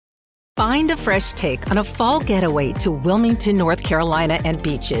Find a fresh take on a fall getaway to Wilmington, North Carolina and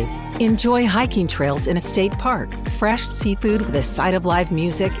beaches. Enjoy hiking trails in a state park, fresh seafood with a side of live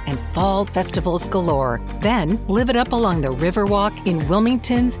music, and fall festivals galore. Then live it up along the Riverwalk in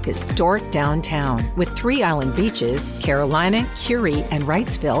Wilmington's historic downtown. With 3 island beaches, Carolina, Curie, and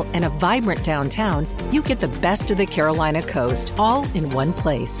Wrightsville, and a vibrant downtown, you get the best of the Carolina coast all in one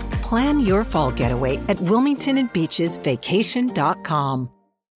place. Plan your fall getaway at WilmingtonandBeachesVacation.com.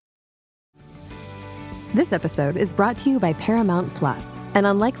 This episode is brought to you by Paramount Plus. An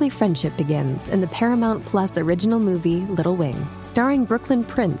unlikely friendship begins in the Paramount Plus original movie Little Wing, starring Brooklyn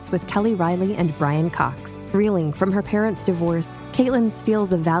Prince with Kelly Riley and Brian Cox. Reeling from her parents' divorce, Caitlin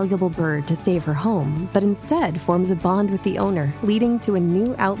steals a valuable bird to save her home, but instead forms a bond with the owner, leading to a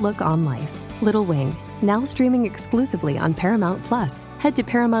new outlook on life. Little Wing, now streaming exclusively on Paramount Plus. Head to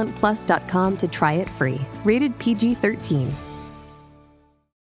ParamountPlus.com to try it free. Rated PG-13.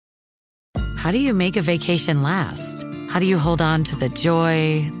 How do you make a vacation last? How do you hold on to the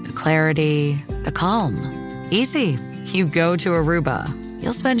joy, the clarity, the calm? Easy. You go to Aruba.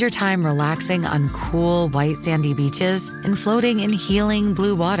 You'll spend your time relaxing on cool, white, sandy beaches and floating in healing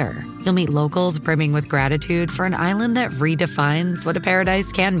blue water. You'll meet locals brimming with gratitude for an island that redefines what a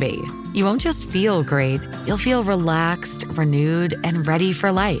paradise can be. You won't just feel great. You'll feel relaxed, renewed, and ready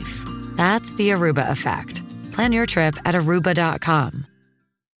for life. That's the Aruba effect. Plan your trip at Aruba.com.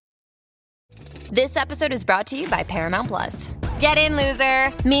 This episode is brought to you by Paramount Plus. Get in,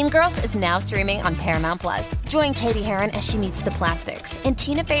 loser! Mean Girls is now streaming on Paramount Plus. Join Katie Heron as she meets the plastics in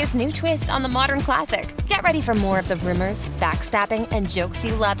Tina Fey's new twist on the modern classic. Get ready for more of the rumors, backstabbing, and jokes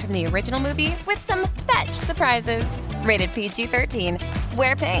you loved from the original movie with some fetch surprises. Rated PG-13.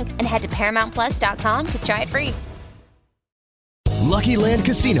 Wear pink and head to ParamountPlus.com to try it free. Lucky Land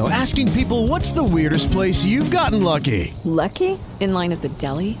Casino, asking people, what's the weirdest place you've gotten lucky? Lucky? In line at the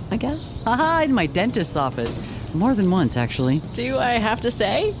deli, I guess? Aha, in my dentist's office. More than once, actually. Do I have to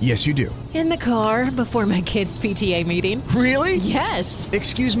say? Yes, you do. In the car before my kids' PTA meeting. Really? Yes.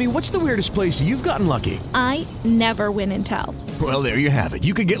 Excuse me, what's the weirdest place you've gotten lucky? I never win and tell. Well, there you have it.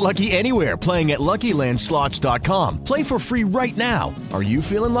 You can get lucky anywhere, playing at LuckyLandSlots.com. Play for free right now. Are you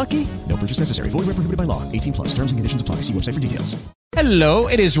feeling lucky? No purchase necessary. Void where prohibited by law. 18 plus. Terms and conditions apply. See website for details. Hello,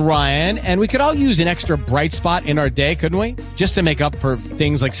 it is Ryan, and we could all use an extra bright spot in our day, couldn't we? Just to make up for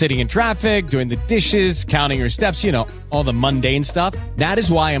things like sitting in traffic, doing the dishes, counting your steps, you know, all the mundane stuff. That is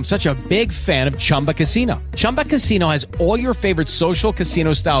why I'm such a big fan of Chumba Casino. Chumba Casino has all your favorite social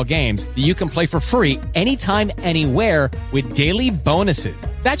casino-style games that you can play for free anytime, anywhere with daily bonuses.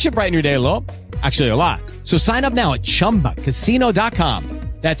 That should brighten your day a little. Actually, a lot. So sign up now at ChumbaCasino.com.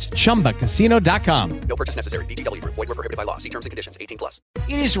 That's ChumbaCasino.com. No purchase necessary. VGW Group. Void where prohibited by law. See terms and conditions. 18 plus.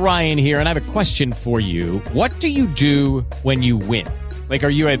 It is Ryan here, and I have a question for you. What do you do when you win? Like, are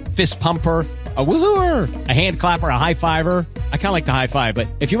you a fist pumper, a woohooer, a hand clapper, a high fiver? I kind of like the high five, but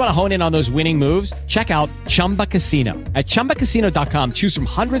if you want to hone in on those winning moves, check out Chumba Casino. At ChumbaCasino.com, choose from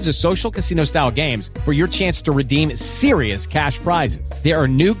hundreds of social casino-style games for your chance to redeem serious cash prizes. There are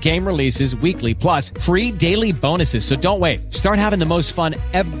new game releases weekly, plus free daily bonuses, so don't wait. Start having the most fun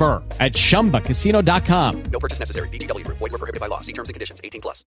ever at ChumbaCasino.com. No purchase necessary. VGW Group. Void where prohibited by law. See terms and conditions. 18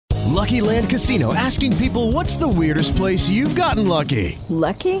 plus. Lucky Land Casino, asking people, what's the weirdest place you've gotten lucky?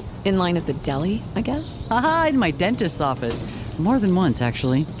 Lucky? In line at the deli, I guess? Aha, in my dentist's office. More than once,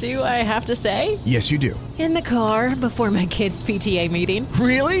 actually. Do I have to say? Yes, you do. In the car before my kids' PTA meeting.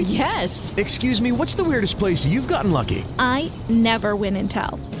 Really? Yes. Excuse me, what's the weirdest place you've gotten lucky? I never win and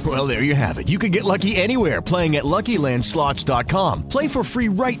tell. Well, there you have it. You can get lucky anywhere, playing at LuckyLandSlots.com. Play for free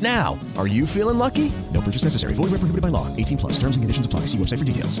right now. Are you feeling lucky? No purchase necessary. Void where prohibited by law. 18 plus. Terms and conditions apply. See website for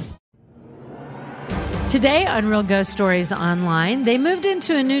details. Today on Real Ghost Stories Online, they moved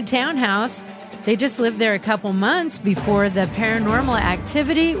into a new townhouse. They just lived there a couple months before the paranormal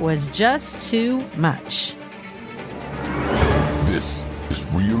activity was just too much. This is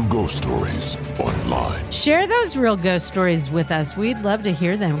Real Ghost Stories Online. Share those real ghost stories with us. We'd love to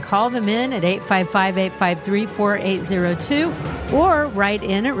hear them. Call them in at 855-853-4802 or write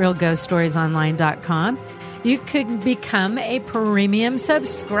in at realghoststoriesonline.com. You could become a premium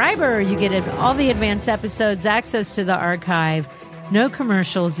subscriber. You get all the advanced episodes, access to the archive, no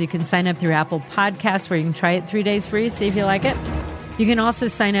commercials. You can sign up through Apple Podcasts where you can try it 3 days free, see if you like it. You can also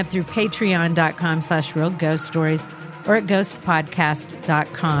sign up through patreon.com/realghoststories or at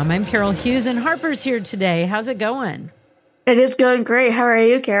ghostpodcast.com. I'm Carol Hughes, and Harper's here today. How's it going? It is going great. How are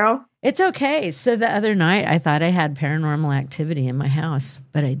you, Carol? It's okay. So the other night, I thought I had paranormal activity in my house,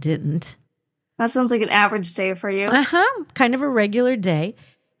 but I didn't. That sounds like an average day for you. Kind of a regular day.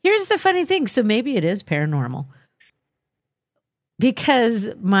 Here's the funny thing. So maybe it is paranormal. because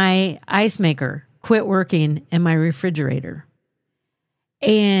my ice maker quit working in my refrigerator.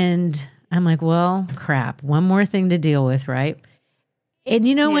 And I'm like, well, crap, one more thing to deal with, right? And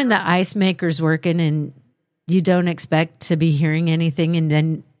you know, when the ice maker's working and you don't expect to be hearing anything, and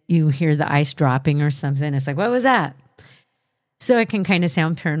then you hear the ice dropping or something, it's like, what was that? So it can kind of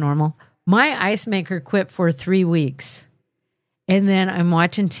sound paranormal. My ice maker quit for 3 weeks. And then I'm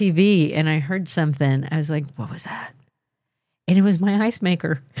watching TV and I heard something. I was like, what was that? And it was my ice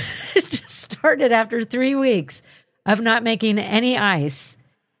maker. It just started after 3 weeks of not making any ice.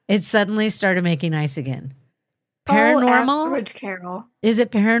 It suddenly started making ice again. Paranormal? Average, Carol. Is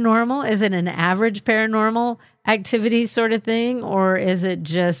it paranormal? Is it an average paranormal activity sort of thing? Or is it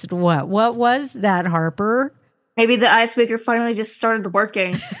just what? What was that, Harper? Maybe the ice maker finally just started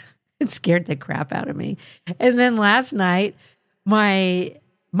working. It scared the crap out of me. And then last night, my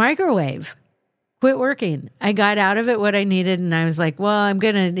microwave quit working. I got out of it what I needed, and I was like, well, I'm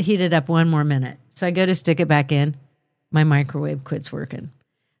going to heat it up 1 more minute. So I go to stick it back in. My microwave quits working.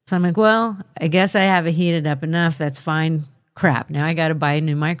 So I'm like, well, I guess I haven't heated up enough. That's fine. Crap. Now I got to buy a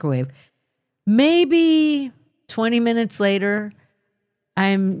new microwave. Maybe 20 minutes later,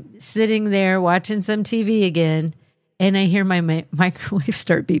 I'm sitting there watching some TV again, and I hear my microwave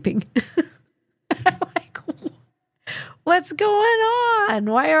start beeping. I'm like, what's going on?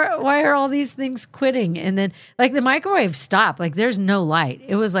 Why are all these things quitting? And then, like, the microwave stopped. Like, there's no light.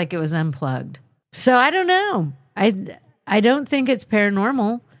 It was like it was unplugged. So I don't know. I don't think it's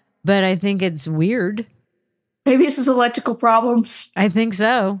paranormal, but I think it's weird. Maybe it's just electrical problems. I think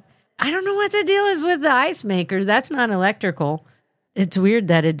so. I don't know what the deal is with the ice maker. That's not electrical. It's weird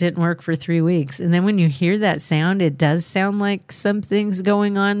that it didn't work for 3 weeks. And then when you hear that sound, it does sound like something's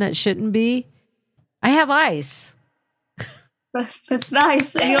going on that shouldn't be. I have ice. That's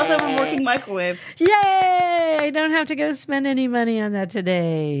nice. And you also have a working microwave. Yay! I don't have to go spend any money on that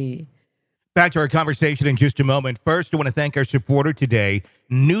today. Back to our conversation in just a moment. First, I want to thank our supporter today,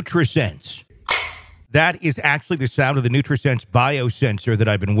 NutriSense. That is actually the sound of the NutriSense biosensor that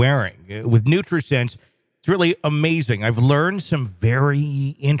I've been wearing. With NutriSense, it's really amazing. I've learned some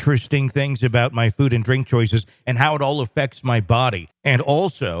very interesting things about my food and drink choices and how it all affects my body. And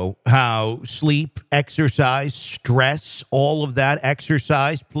also how sleep, exercise, stress, all of that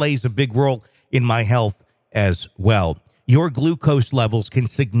exercise plays a big role in my health as well. Your glucose levels can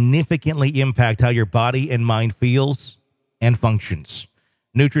significantly impact how your body and mind feels and functions.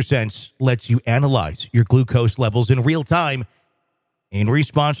 NutriSense lets you analyze your glucose levels in real time in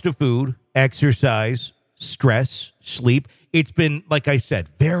response to food, exercise, stress, sleep. It's been, like I said,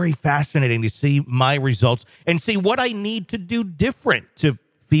 very fascinating to see my results and see what I need to do different to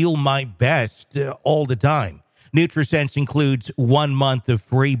feel my best all the time. NutriSense includes 1 month of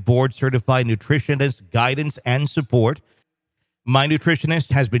free board-certified nutritionist guidance and support. My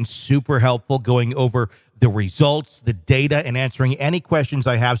nutritionist has been super helpful going over the results, the data, and answering any questions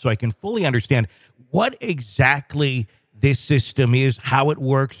I have so I can fully understand what exactly this system is, how it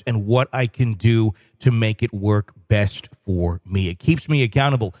works, and what I can do to make it work best for me. It keeps me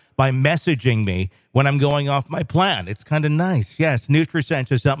accountable by messaging me when I'm going off my plan. It's kind of nice. Yes, NutriSense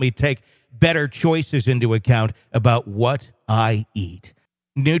has helped me take better choices into account about what I eat.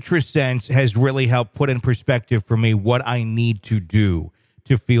 NutriSense has really helped put in perspective for me what I need to do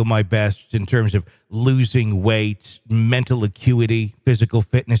to feel my best in terms of losing weight, mental acuity, physical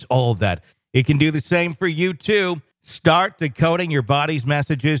fitness, all of that. It can do the same for you too. Start decoding your body's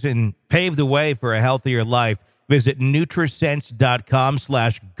messages and pave the way for a healthier life. Visit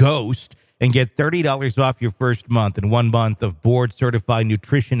Nutrisense.com/ghost and get $30 off your first month and 1 month of board-certified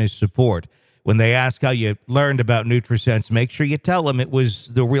nutritionist support. When they ask how you learned about NutriSense, make sure you tell them it was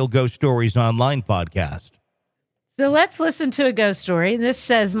the Real Ghost Stories Online podcast. So let's listen to a ghost story. This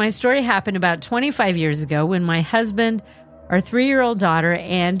says, my story happened about 25 years ago when my husband, our 3-year-old daughter,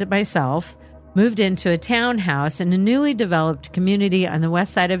 and myself moved into a townhouse in a newly developed community on the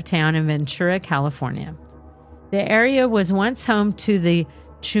west side of town in Ventura, California. The area was once home to the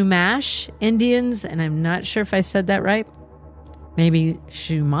Chumash Indians, and I'm not sure if I said that right. Maybe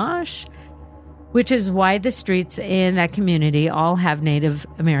Chumash, which is why the streets in that community all have Native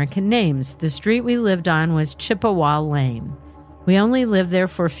American names. The street we lived on was Chippewa Lane. We only lived there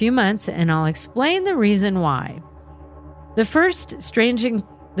for a few months, and I'll explain the reason why. The first strange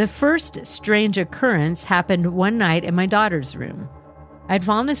occurrence happened one night in my daughter's room. I'd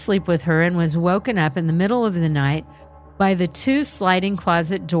fallen asleep with her and was woken up in the middle of the night by the 2 sliding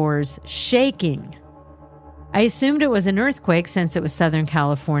closet doors shaking. I assumed it was an earthquake since it was Southern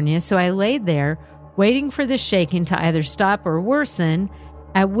California, so I laid there waiting for the shaking to either stop or worsen,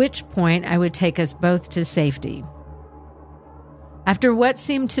 at which point I would take us both to safety. After what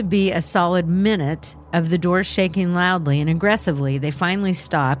seemed to be a solid minute of the door shaking loudly and aggressively, they finally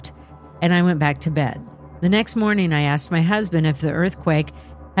stopped, and I went back to bed. The next morning, I asked my husband if the earthquake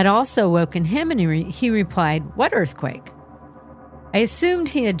had also woken him, and he replied, "What earthquake?" I assumed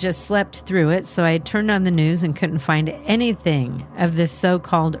he had just slept through it, so I had turned on the news and couldn't find anything of this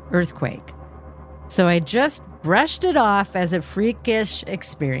so-called earthquake. So I just brushed it off as a freakish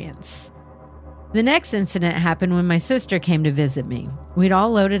experience. The next incident happened when my sister came to visit me. We'd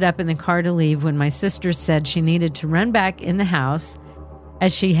all loaded up in the car to leave when my sister said she needed to run back in the house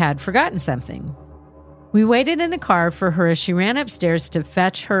as she had forgotten something. We waited in the car for her as she ran upstairs to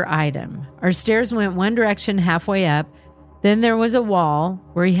fetch her item. Our stairs went one direction halfway up. Then there was a wall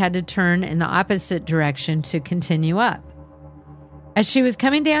where he had to turn in the opposite direction to continue up. As she was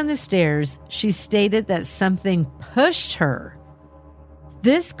coming down the stairs, she stated that something pushed her.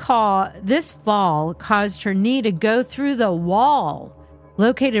 This fall caused her knee to go through the wall,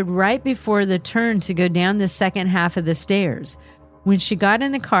 located right before the turn to go down the second half of the stairs. When she got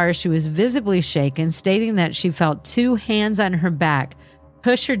in the car, she was visibly shaken, stating that she felt 2 hands on her back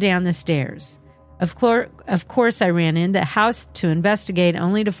push her down the stairs. Of course, I ran in the house to investigate,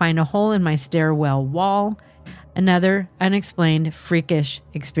 only to find a hole in my stairwell wall. Another unexplained, freakish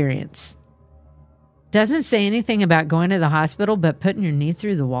experience. Doesn't say anything about going to the hospital, but putting your knee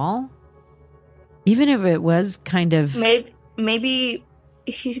through the wall? Even if it was kind of... Maybe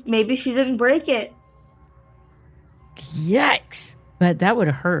she didn't break it. Yikes. But that would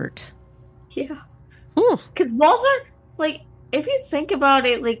hurt. Yeah. Because walls are, like, if you think about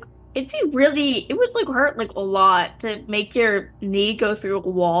it, like, it would, like, hurt, like, a lot to make your knee go through a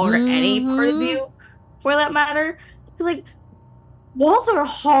wall or any part of you, for that matter. Because, like, walls are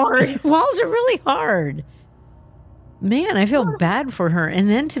hard. Walls are really hard. Man, I feel bad for her. And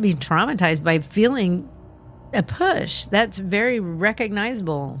then to be traumatized by feeling a push. That's very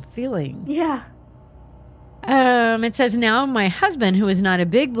recognizable feeling. Yeah. It says, now my husband, who is not a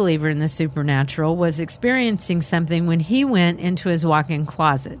big believer in the supernatural, was experiencing something when he went into his walk-in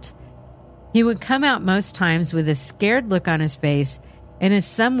closet. He would come out most times with a scared look on his face and a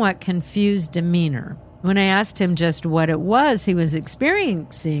somewhat confused demeanor. When I asked him just what it was he was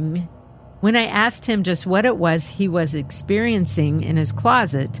experiencing in his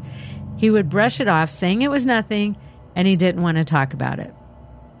closet, he would brush it off, saying it was nothing, and he didn't want to talk about it.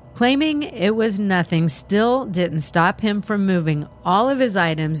 Claiming it was nothing still didn't stop him from moving all of his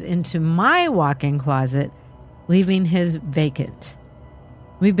items into my walk-in closet, leaving his vacant.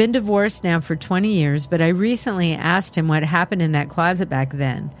 We've been divorced now for 20 years, but I recently asked him what happened in that closet back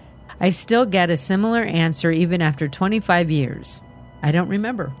then. I still get a similar answer even after 25 years. I don't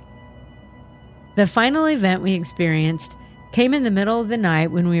remember. The final event we experienced came in the middle of the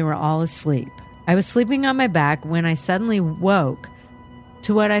night when we were all asleep. I was sleeping on my back when I suddenly woke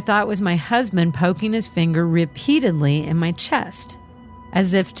to what I thought was my husband poking his finger repeatedly in my chest,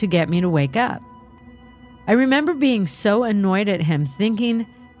 as if to get me to wake up. I remember being so annoyed at him, thinking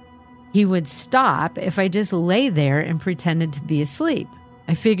he would stop if I just lay there and pretended to be asleep.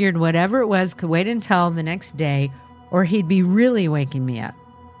 I figured whatever it was could wait until the next day, or he'd be really waking me up.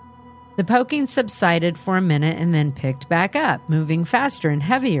 The poking subsided for a minute and then picked back up, moving faster and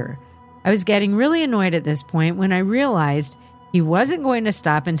heavier. I was getting really annoyed at this point when I realized he wasn't going to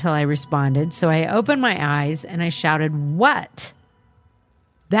stop until I responded, so I opened my eyes and I shouted, "What?"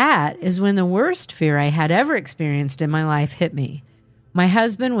 That is when the worst fear I had ever experienced in my life hit me. My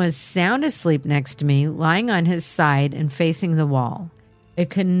husband was sound asleep next to me, lying on his side and facing the wall. It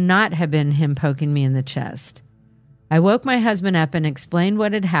could not have been him poking me in the chest. I woke my husband up and explained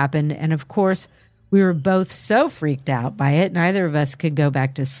what had happened, and of course, we were both so freaked out by it, neither of us could go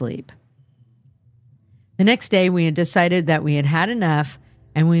back to sleep. The next day, we had decided that we had had enough,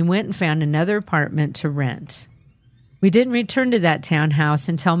 and we went and found another apartment to rent. We didn't return to that townhouse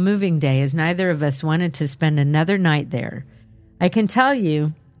until moving day, as neither of us wanted to spend another night there. I can tell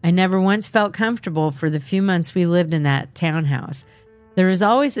you, I never once felt comfortable for the few months we lived in that townhouse. There was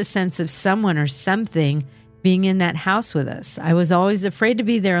always a sense of someone or something being in that house with us. I was always afraid to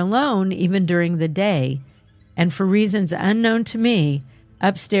be there alone, even during the day. And for reasons unknown to me,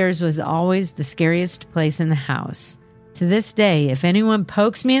 upstairs was always the scariest place in the house. To this day, if anyone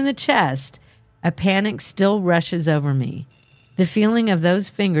pokes me in the chest, a panic still rushes over me. The feeling of those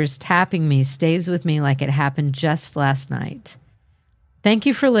fingers tapping me stays with me like it happened just last night. Thank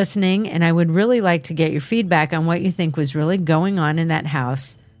you for listening, and I would really like to get your feedback on what you think was really going on in that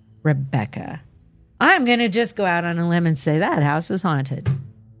house, Rebecca. I'm going to just go out on a limb and say that house was haunted.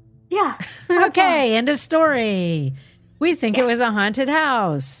 Yeah. Okay, end of story. We think it was a haunted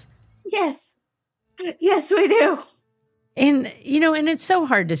house. Yes. Yes, we do. And, and it's so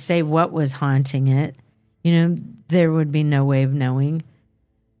hard to say what was haunting it. There would be no way of knowing.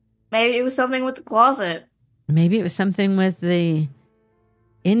 Maybe it was something with the closet. Maybe it was something with the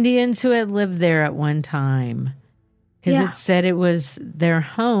Indians who had lived there at one time. Because it said it was their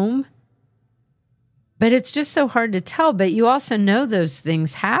home. But it's just so hard to tell. But you also know those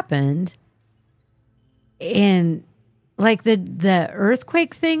things happened. And like the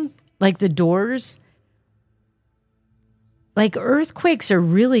earthquake thing, like the doors, like earthquakes are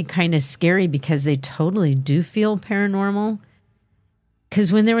really kind of scary because they totally do feel paranormal.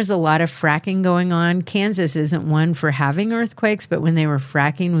 Because when there was a lot of fracking going on, Kansas isn't one for having earthquakes, but when they were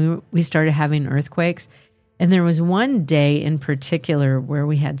fracking, we started having earthquakes. And there was one day in particular where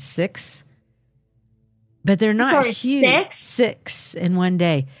we had 6, but they're not huge. 6 in one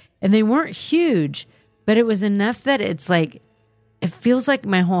day. And they weren't huge, but it was enough that it's like, it feels like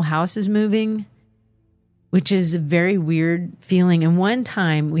my whole house is moving, which is a very weird feeling. And one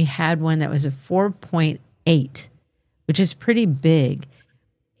time we had one that was a 4.8, which is pretty big.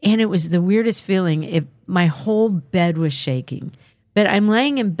 And it was the weirdest feeling. My whole bed was shaking. But I'm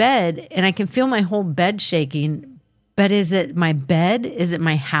laying in bed and I can feel my whole bed shaking. But is it my bed? Is it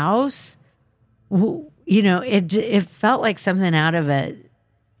my house? It felt like something out of a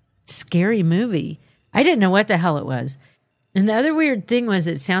scary movie. I didn't know what the hell it was. And the other weird thing was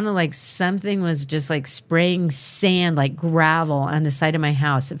it sounded like something was just like spraying sand, like gravel on the side of my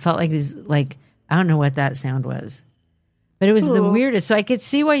house. It felt like these, like, I don't know what that sound was. But it was the weirdest. So I could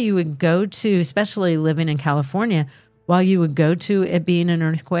see why you would go to, especially living in California, why you would go to it being an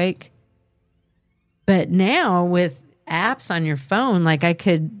earthquake. But now with apps on your phone, like I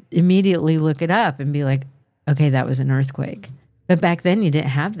could immediately look it up and be like, okay, that was an earthquake. But back then you didn't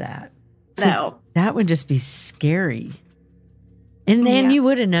have that. So that would just be scary. And then you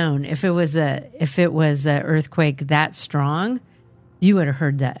would have known if it was a earthquake that strong, you would have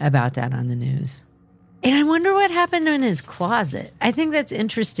heard about that on the news. And I wonder what happened in his closet. I think that's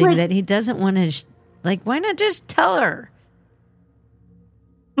interesting that he doesn't want to, why not just tell her?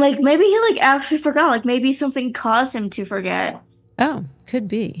 Like, maybe he, actually forgot. Like, maybe something caused him to forget. Oh, could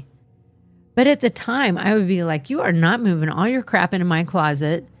be. But at the time, I would be like, you are not moving all your crap into my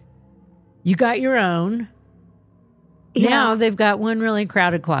closet. You got your own. Yeah. Now they've got one really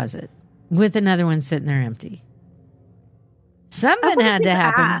crowded closet with another one sitting there empty. Something had to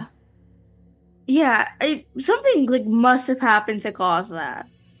happen. Yeah, something must have happened to cause that.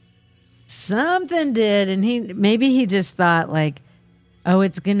 Something did, and maybe he just thought oh,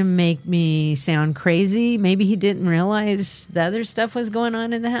 it's going to make me sound crazy. Maybe he didn't realize the other stuff was going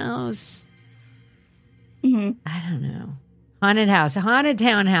on in the house. Mm-hmm. I don't know. Haunted house, haunted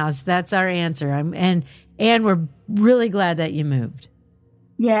townhouse. That's our answer. And we're really glad that you moved.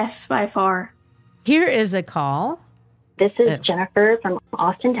 Yes, by far. Here is a call. This is Jennifer from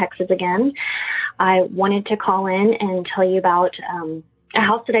Austin, Texas again. I wanted to call in and tell you about a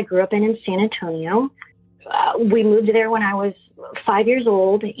house that I grew up in San Antonio. We moved there when I was 5 years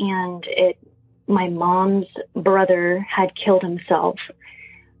old, and my mom's brother had killed himself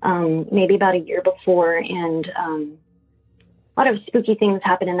maybe about a year before, and a lot of spooky things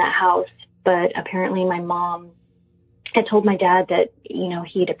happened in that house. But apparently my mom had told my dad that,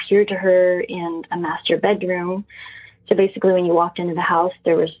 he'd appeared to her in a master bedroom. So basically when you walked into the house,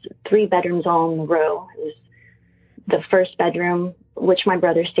 there was 3 bedrooms all in a row. It was the first bedroom, which my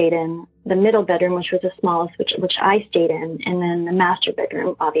brother stayed in, the middle bedroom, which was the smallest, which I stayed in, and then the master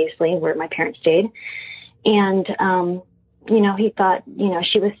bedroom, obviously, where my parents stayed. And, he thought,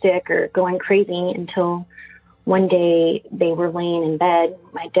 she was sick or going crazy until one day they were laying in bed.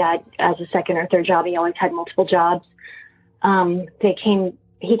 My dad, as a second or third job, he always had multiple jobs. He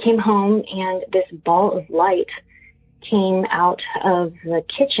came home, and this ball of light came out of the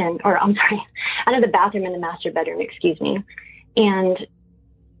kitchen, out of the bathroom in the master bedroom, excuse me. And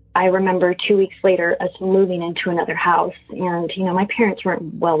I remember 2 weeks later us moving into another house, and, my parents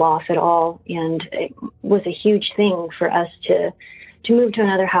weren't well off at all. And it was a huge thing for us to move to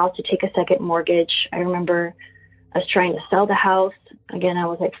another house, to take a second mortgage. I remember us trying to sell the house. Again, I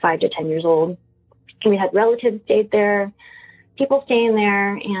was 5 to 10 years old. We had relatives stayed there, people staying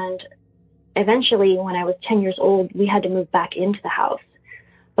there. And eventually, when I was 10 years old, we had to move back into the house.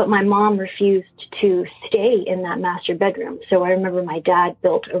 But my mom refused to stay in that master bedroom. So I remember my dad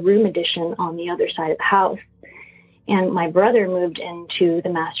built a room addition on the other side of the house. And my brother moved into the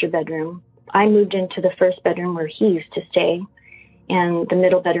master bedroom. I moved into the first bedroom where he used to stay. And the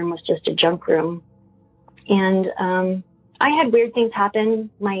middle bedroom was just a junk room. And I had weird things happen.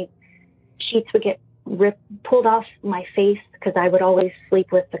 My sheets would get pulled off my face because I would always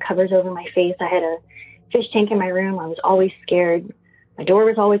sleep with the covers over my face. I had a fish tank in my room. I was always scared. My door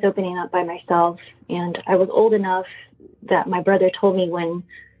was always opening up by myself. And I was old enough that my brother told me when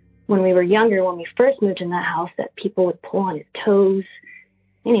we were younger, when we first moved in that house, that people would pull on his toes.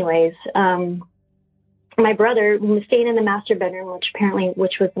 Anyways, my brother was staying in the master bedroom,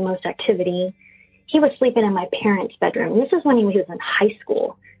 which was the most activity. He was sleeping in my parents' bedroom. This is when he was in high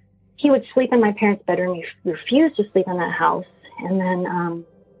school. He would sleep in my parents' bedroom. He refused to sleep in that house. And then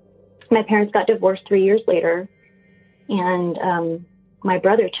my parents got divorced 3 years later. And my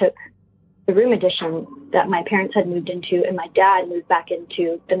brother took the room addition that my parents had moved into, and my dad moved back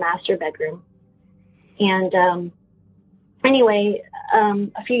into the master bedroom. And anyway,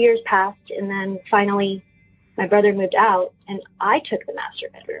 a few years passed, and then finally my brother moved out, and I took the master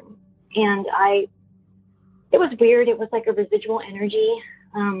bedroom. And it was weird. It was like a residual energy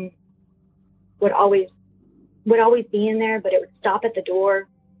would always be in there, but it would stop at the door.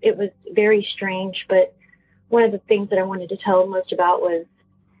 It was very strange. But one of the things that I wanted to tell most about was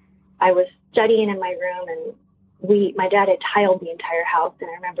I was studying in my room, and my dad had tiled the entire house.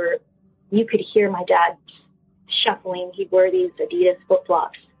 And I remember you could hear my dad shuffling. He'd wear these Adidas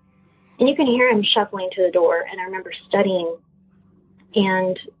flip-flops, and you can hear him shuffling to the door. And I remember studying,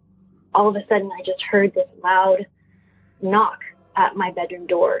 and all of a sudden I just heard this loud knock at my bedroom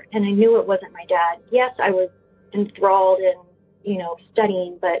door, and I knew it wasn't my dad. Yes, I was enthralled and,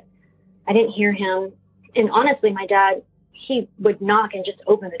 studying, but I didn't hear him. And honestly, my dad, he would knock and just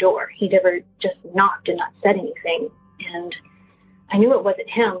open the door. He never just knocked and not said anything. And I knew it wasn't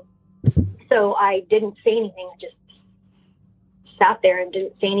him. So I didn't say anything. I just sat there and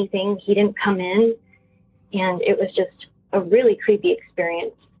didn't say anything. He didn't come in. And it was just a really creepy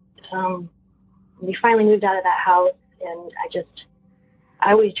experience. We finally moved out of that house, and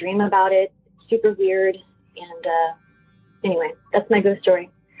I always dream about it. Super weird. And anyway, that's my ghost story.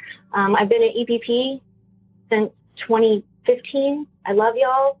 I've been at EPP since 2015. I love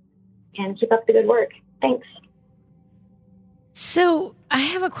y'all, and keep up the good work. Thanks. So I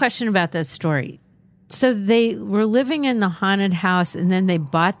have a question about that story. So they were living in the haunted house, and then they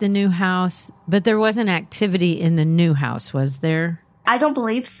bought the new house, but there wasn't activity in the new house, was there? I don't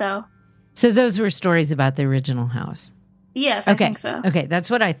believe so. So those were stories about the original house? Yes, okay. I think so. Okay, that's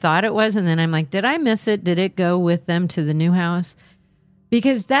what I thought it was. And then I'm like, did I miss it? Did it go with them to the new house?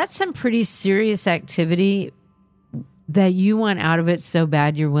 Because that's some pretty serious activity that you want out of it so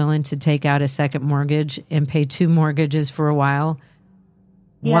bad you're willing to take out a second mortgage and pay 2 mortgages for a while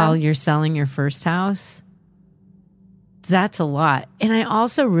while you're selling your first house. That's a lot. And I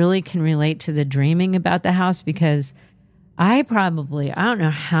also really can relate to the dreaming about the house, because I don't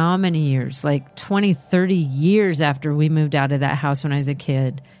know how many years, like 20, 30 years after we moved out of that house when I was a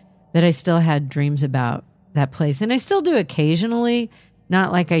kid, that I still had dreams about that place. And I still do occasionally,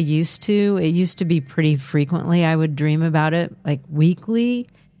 not like I used to. It used to be pretty frequently. I would dream about it like weekly,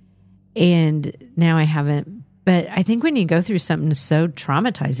 and now I haven't. But I think when you go through something so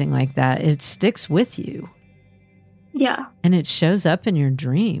traumatizing like that, it sticks with you. Yeah. And it shows up in your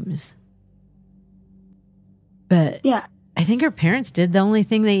dreams. But yeah, I think her parents did the only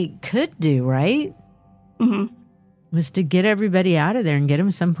thing they could do, right? Mm-hmm. Was to get everybody out of there and get them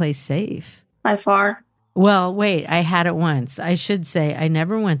someplace safe. By far. Well, wait, I had it once. I should say I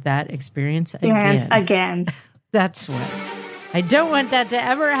never want that experience again. That's what. I don't want that to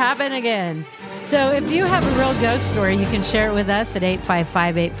ever happen again. So if you have a real ghost story, you can share it with us at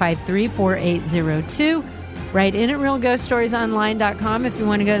 855-853-4802. Write in at realghoststoriesonline.com if you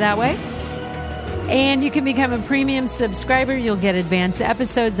want to go that way. And you can become a premium subscriber. You'll get advanced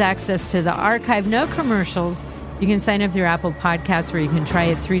episodes, access to the archive, no commercials. You can sign up through Apple Podcasts, where you can try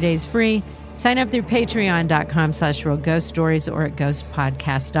it 3 days free. Sign up through patreon.com/realghoststories or at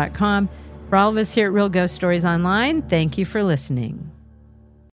ghostpodcast.com. For all of us here at Real Ghost Stories Online, thank you for listening.